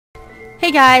Hey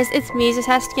guys, it's me,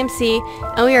 MC,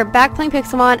 and we are back playing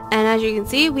Pixelmon, and as you can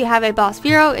see, we have a boss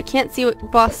Vero. I can't see what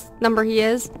boss number he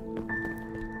is,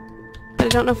 but I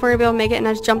don't know if we're going to be able to make it, and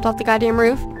I just jumped off the goddamn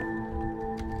roof.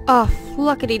 Oh,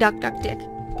 fluckity duck duck dick.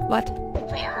 What?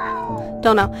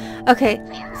 Don't know. Okay,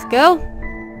 let's go.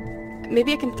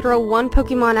 Maybe I can throw one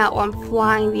Pokemon out while I'm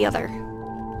flying the other.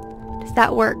 Does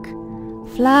that work?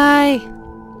 Fly!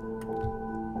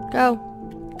 Go.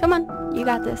 Come on, you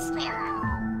got this.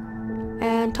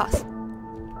 And toss.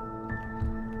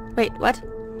 Wait, what?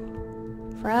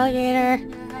 For alligator.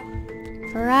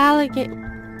 For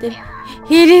alligator. Did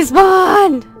he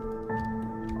despawned?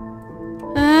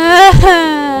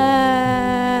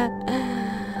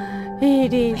 He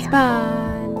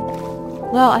despawned.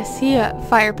 Well, I see a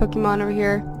fire Pokemon over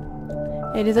here.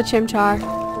 It is a Chimchar.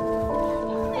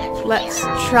 Let's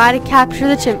try to capture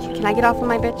the Chim. Can I get off of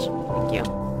my bitch? Thank you.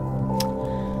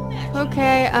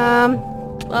 Okay,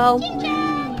 well,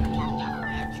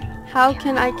 how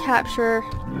can I capture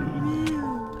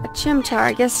a Chimchar?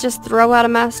 I guess just throw out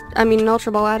an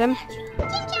Ultra Ball at him.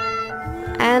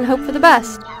 And hope for the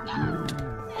best.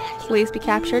 Please be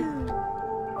captured.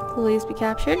 Please be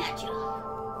captured.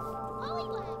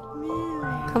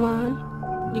 Come on.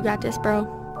 You got this, bro.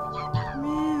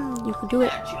 You can do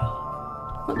it.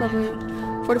 What level are you?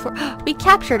 44. We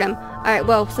captured him. Alright,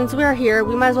 well, since we are here,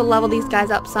 we might as well level these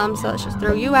guys up some, so let's just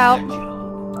throw you out.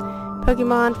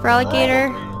 Pokemon for alligator.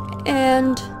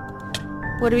 And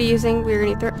what are we using? We're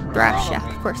gonna need Thrash, yeah,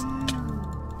 of course.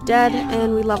 Dead,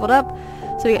 and we leveled up.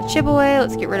 So we got Chip Away,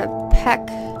 let's get rid of Peck.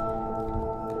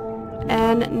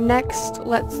 And next,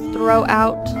 let's throw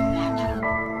out,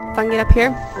 if I can get up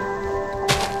here,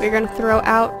 we're gonna throw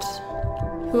out,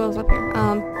 who else up here?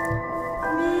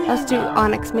 Let's do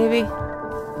Onyx, maybe.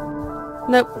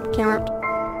 Nope, can't work.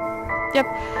 Yep,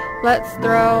 let's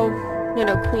throw,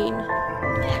 Queen.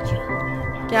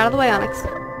 Get out of the way, Onyx.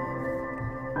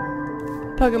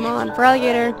 Pokemon for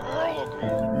alligator.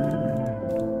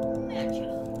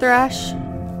 Thrash.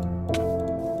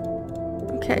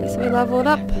 Okay, so we leveled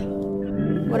up.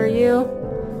 What are you?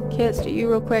 Okay, let's do you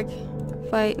real quick.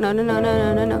 Fight. No.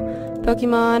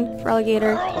 Pokemon for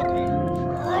alligator.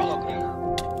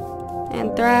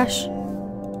 And Thrash.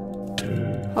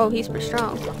 Oh, he's pretty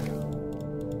strong.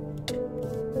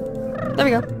 There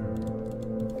we go.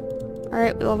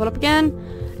 Alright, we leveled up again.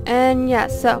 And yeah,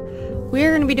 so we're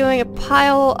going to be doing a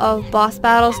pile of boss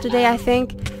battles today, I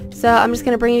think. So I'm just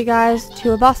going to bring you guys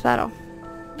to a boss battle.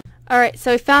 Alright,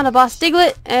 so we found a boss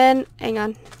Diglett, and hang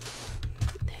on.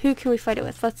 Who can we fight it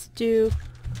with? Let's do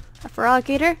a for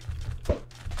alligator.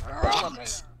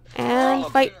 And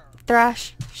fight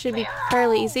Thrash. Should be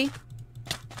fairly easy.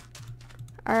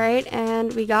 Alright,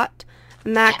 and we got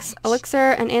Max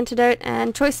Elixir, an Antidote,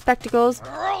 and Choice Spectacles.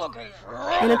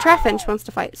 And a Traffinch wants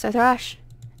to fight, so Thrash.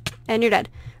 And you're dead.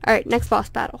 Alright, next boss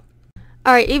battle.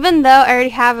 Alright, even though I already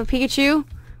have a Pikachu,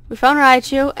 we found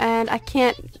Raichu, and I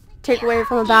can't take away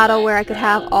from a battle where I could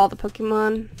have all the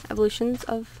Pokemon evolutions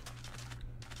of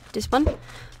this one.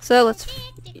 So let's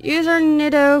use our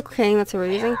Nidoking. That's what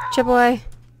we're using. Chip Away.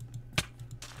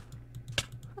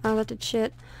 Oh, that did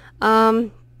shit.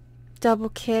 Double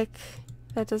kick.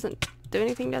 That doesn't do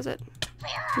anything, does it?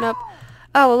 Nope.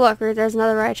 Oh, well look, there's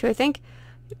another Raichu, I think.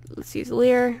 Let's use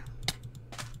Leer.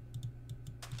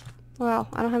 Wow,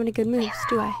 I don't have any good moves,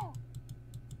 do I?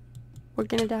 We're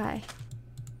gonna die.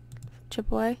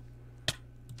 Chip Away.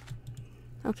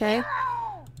 Okay.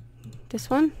 This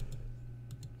one.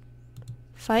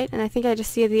 Fight, and I think I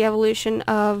just see the evolution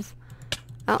of,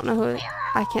 I don't know who,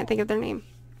 I can't think of their name.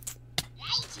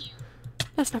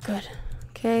 That's not good.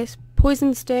 Okay,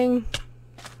 Poison Sting.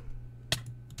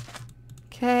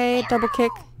 Okay, double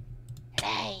kick.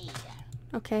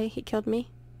 Okay, he killed me.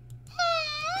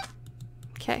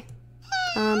 Okay.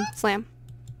 Slam.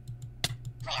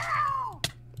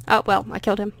 Oh, well, I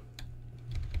killed him.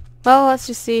 Well, let's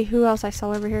just see who else I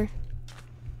saw over here.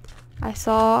 I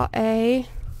saw a...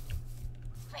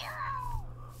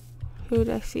 Who did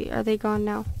I see? Are they gone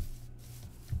now?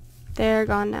 They're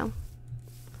gone now.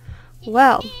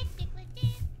 Well.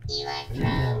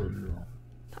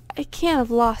 I can't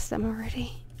have lost them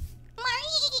already.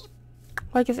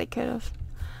 Well, I guess I could have.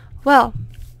 Well.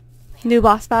 New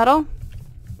boss battle.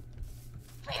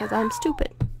 Because I'm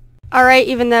stupid. Alright,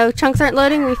 even though chunks aren't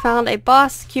loading, we found a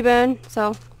boss, Cubone.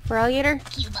 So, for alligator.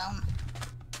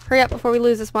 Hurry up before we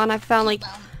lose this one. I've found like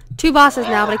 2 bosses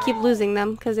now, but I keep losing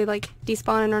them because they like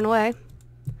despawn and run away.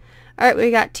 Alright, we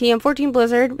got TM14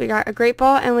 Blizzard, we got a Great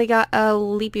Ball, and we got a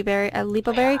Leapy Berry.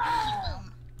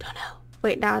 Don't know.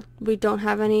 Wait, now we don't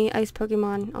have any ice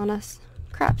Pokemon on us.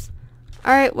 Craps.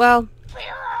 Alright, well,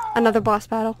 another boss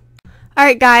battle.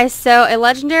 Alright guys, so a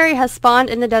legendary has spawned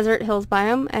in the desert hills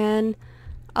biome, and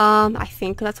I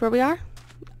think that's where we are,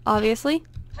 obviously.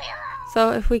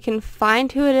 So if we can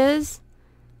find who it is,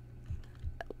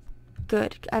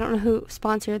 good. I don't know who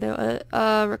spawns here though.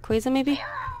 Rayquaza maybe?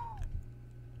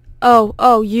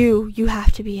 Oh, you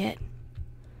have to be it.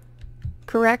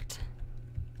 Correct?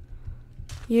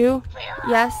 You?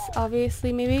 Yes,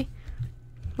 obviously, maybe.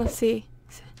 Let's see.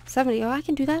 70. Oh, I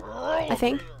can do that, I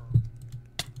think.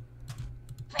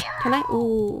 Can I?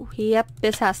 Ooh, yep,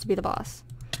 this has to be the boss.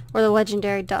 Or the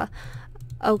legendary, duh.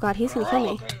 Oh god, he's gonna kill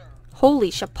me. Holy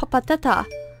shapapatata.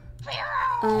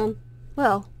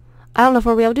 Well, I don't know if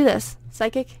we'll be able to do this.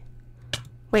 Psychic?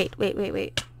 Wait.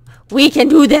 We can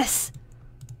do this!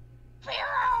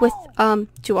 With,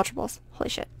 2 Ultra Balls. Holy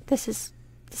shit. This is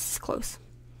close.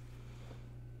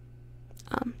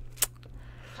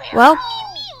 Well,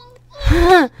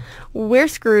 we're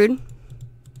screwed.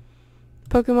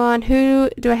 Pokemon, who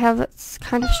do I have that's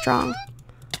kind of strong?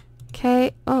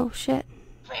 Okay. Oh, shit.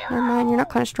 Never mind, you're not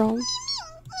kind of strong.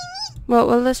 Well,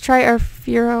 let's try our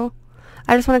Furo.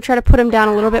 I just want to try to put him down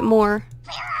a little bit more.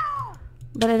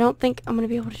 But I don't think I'm going to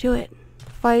be able to do it.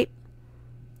 Fight.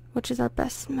 Which is our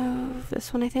best move?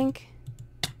 This one, I think.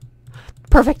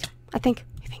 Perfect. I think.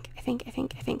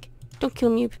 Don't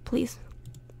kill me, please.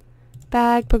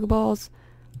 Bag, Pokeballs.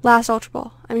 Last Ultra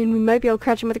Ball. I mean, we might be able to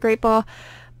catch him with a Great Ball,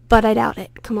 but I doubt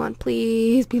it. Come on,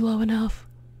 please be low enough.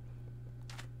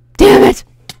 Damn it!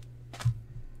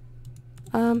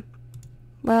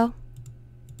 Well.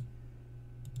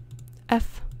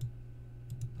 F.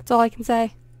 That's all I can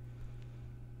say.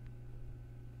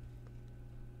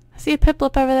 I see a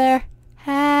Piplup over there.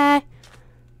 Hey.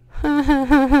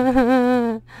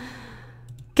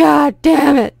 God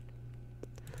damn it.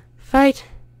 Fight.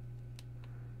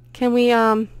 Can we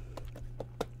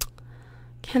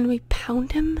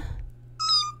pound him?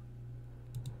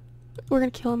 We're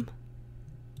gonna kill him.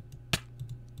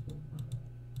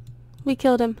 We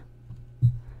killed him.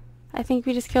 I think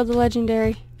we just killed the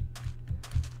legendary.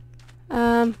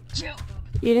 You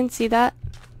didn't see that?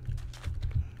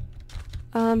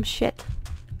 Shit.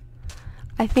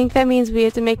 I think that means we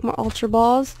have to make more Ultra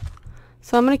Balls.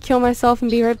 So I'm gonna kill myself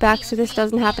and be right back so this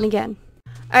doesn't happen again.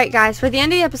 Alright guys, for the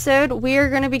end of the episode, we are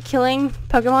gonna be killing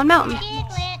Pokemon Mountain.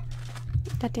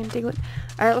 That damn Diglett.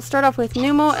 Alright, let's start off with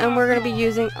Numel, and we're gonna be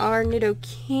using our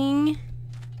Nidoking.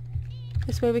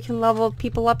 This way we can level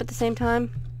people up at the same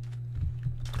time.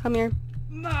 Come here.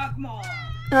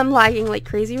 I'm lagging like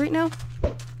crazy right now.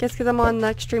 Guess because I'm on the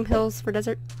extreme hills for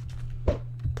desert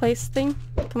place thing.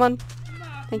 Come on.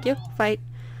 Thank you. Fight.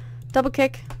 Double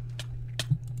kick.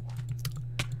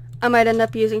 I might end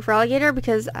up using Feraligatr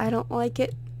because I don't like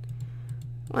it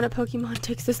when a Pokemon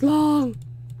takes this long.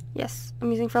 Yes, I'm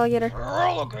using Feraligatr.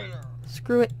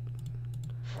 Screw it.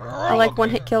 I like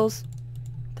one-hit kills.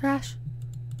 Thrash.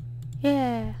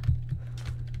 Yeah.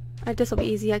 Alright, this will be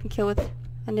easy. I can kill with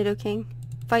a Nidoking.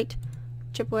 Fight.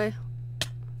 Chip away.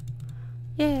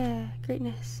 Yeah,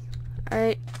 greatness.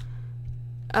 Alright.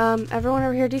 Everyone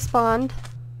over here despawned.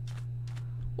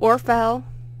 Or fell.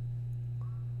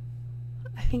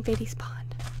 I think they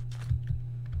despawned.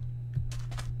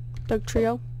 Dug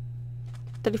Trio.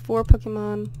 34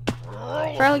 Pokemon.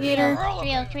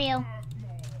 Feraligatr. Trio.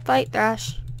 Fight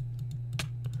Thrash.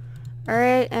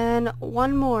 Alright, and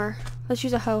one more. Let's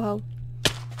use a Ho-Ho.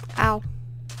 Ow.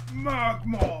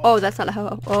 Oh, that's not a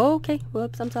Ho-Ho. Oh, okay.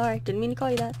 Whoops, I'm sorry. Didn't mean to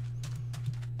call you that.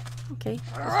 Okay.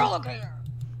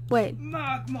 Wait.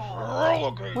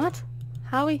 What?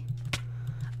 Howie?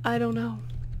 I don't know.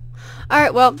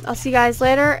 Alright, well, I'll see you guys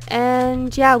later.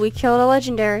 And yeah, we killed a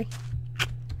legendary.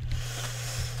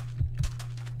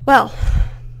 Well,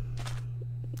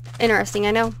 interesting,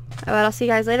 I know. But I'll see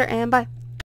you guys later, and bye.